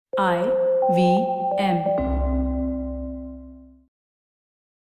IVM.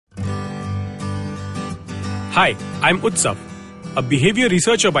 Hi, I'm Utsav, a behavior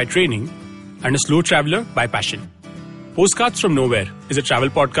researcher by training and a slow traveler by passion. Postcards from Nowhere is a travel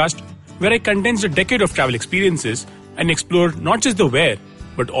podcast where I condense a decade of travel experiences and explore not just the where,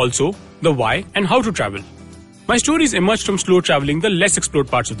 but also the why and how to travel. My stories emerged from slow traveling the less explored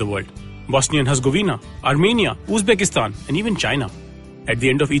parts of the world: Bosnia and Herzegovina, Armenia, Uzbekistan, and even China. At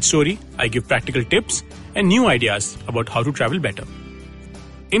the end of each story, I give practical tips and new ideas about how to travel better.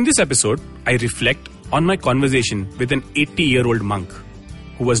 In this episode, I reflect on my conversation with an 80-year-old monk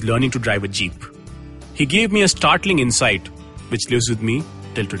who was learning to drive a jeep. He gave me a startling insight which lives with me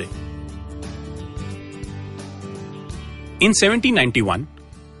till today. In 1791,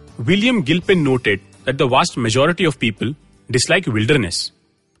 William Gilpin noted that the vast majority of people dislike wilderness.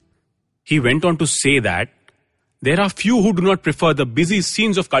 He went on to say that there are few who do not prefer the busy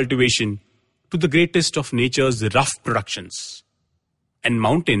scenes of cultivation to the greatest of nature's rough productions. And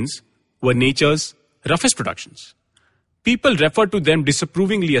mountains were nature's roughest productions. People referred to them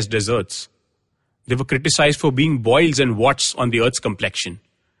disapprovingly as deserts. They were criticized for being boils and warts on the earth's complexion.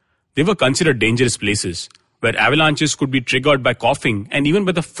 They were considered dangerous places where avalanches could be triggered by coughing and even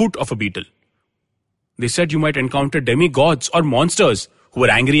by the foot of a beetle. They said you might encounter demigods or monsters who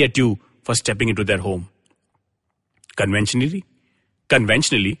were angry at you for stepping into their home. Conventionally,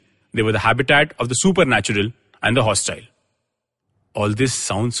 they were the habitat of the supernatural and the hostile. All this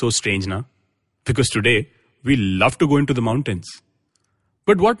sounds so strange now, because today we love to go into the mountains.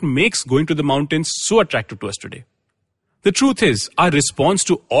 But what makes going to the mountains so attractive to us today? The truth is, our response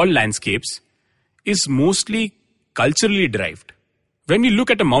to all landscapes is mostly culturally derived. When we look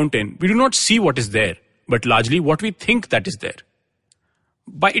at a mountain, we do not see what is there, but largely what we think that is there.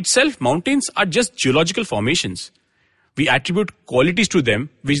 By itself, mountains are just geological formations. We attribute qualities to them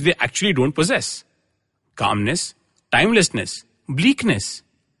which they actually don't possess. Calmness, timelessness, bleakness.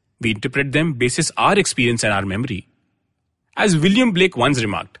 We interpret them basis our experience and our memory. As William Blake once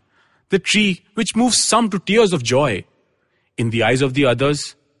remarked, the tree which moves some to tears of joy, in the eyes of the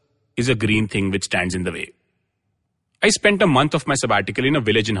others, is a green thing which stands in the way. I spent a month of my sabbatical in a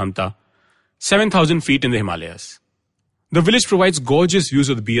village in Hamta, 7,000 feet in the Himalayas. The village provides gorgeous views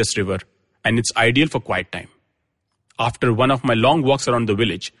of the Beas River, and it's ideal for quiet time. After one of my long walks around the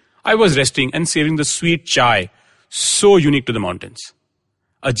village, I was resting and savoring the sweet chai, so unique to the mountains.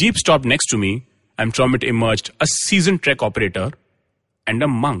 A jeep stopped next to me, and from it emerged a seasoned trek operator and a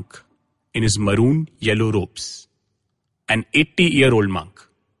monk in his maroon yellow robes. An 80-year-old monk.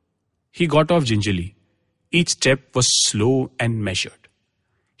 He got off gingerly. Each step was slow and measured.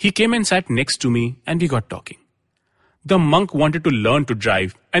 He came and sat next to me, and we got talking. The monk wanted to learn to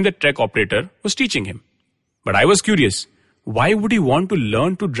drive, and the trek operator was teaching him. But I was curious, why would he want to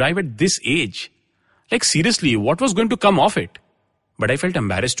learn to drive at this age? Like seriously, what was going to come of it? But I felt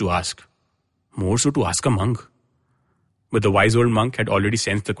embarrassed to ask. More so to ask a monk. But the wise old monk had already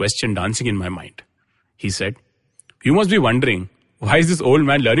sensed the question dancing in my mind. He said, "You must be wondering, why is this old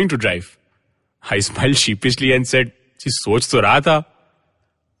man learning to drive?" I smiled sheepishly and said, "Ji soch to raha tha."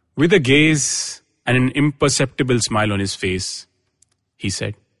 With a gaze and an imperceptible smile on his face, he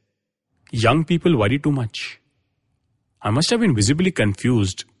said, "Young people worry too much." I must have been visibly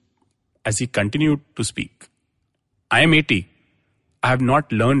confused as he continued to speak. "I am 80. I have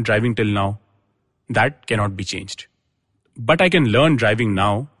not learned driving till now. That cannot be changed. But I can learn driving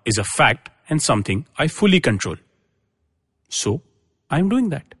now is a fact and something I fully control. So, I am doing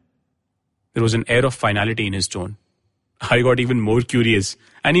that." There was an air of finality in his tone. I got even more curious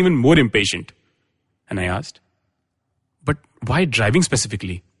and even more impatient. And I asked, "But why driving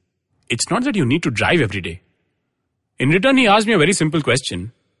specifically? It's not that you need to drive every day." In return, he asked me a very simple question.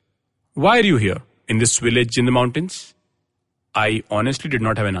 "Why are you here, in this village in the mountains?" I honestly did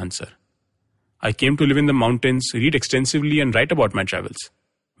not have an answer. I came to live in the mountains, read extensively and write about my travels.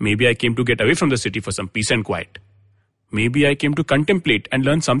 Maybe I came to get away from the city for some peace and quiet. Maybe I came to contemplate and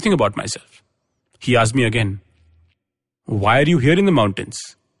learn something about myself. He asked me again, "Why are you here in the mountains,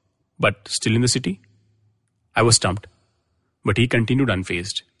 but still in the city?" I was stumped, but he continued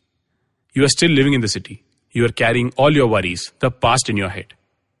unfazed. "You are still living in the city. You are carrying all your worries, the past in your head.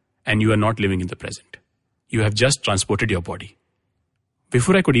 And you are not living in the present. You have just transported your body."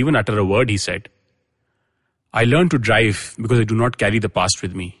 Before I could even utter a word, he said, "I learned to drive because I do not carry the past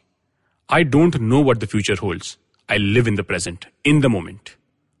with me. I don't know what the future holds. I live in the present, in the moment.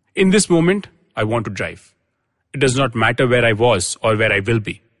 In this moment, I want to drive. It does not matter where I was or where I will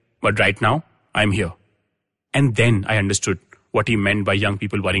be. But right now, I am here." And then I understood what he meant by young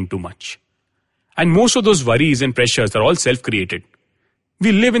people worrying too much. And most of those worries and pressures are all self-created.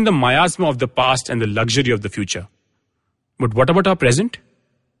 We live in the miasma of the past and the luxury of the future. But what about our present?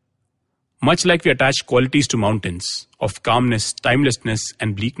 Much like we attach qualities to mountains of calmness, timelessness,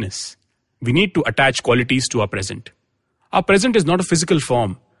 and bleakness, we need to attach qualities to our present. Our present is not a physical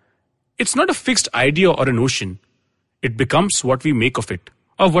form. It's not a fixed idea or a notion. It becomes what we make of it,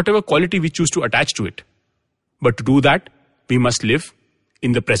 or whatever quality we choose to attach to it. But to do that, we must live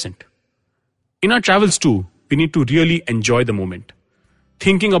in the present. In our travels too, we need to really enjoy the moment.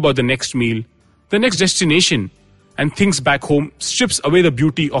 Thinking about the next meal, the next destination, and things back home strips away the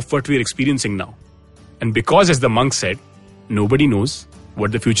beauty of what we're experiencing now. And because, as the monk said, nobody knows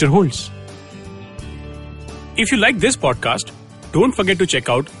what the future holds. If you like this podcast, don't forget to check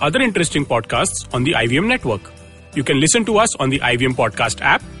out other interesting podcasts on the IVM network. You can listen to us on the IVM Podcast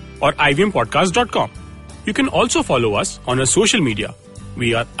app or ivmpodcast.com. You can also follow us on our social media.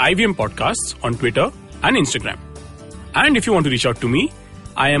 We are IVM Podcasts on Twitter and Instagram. And if you want to reach out to me,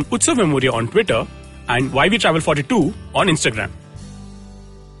 I am Utsav Memoria on Twitter and YVTravel42 on Instagram.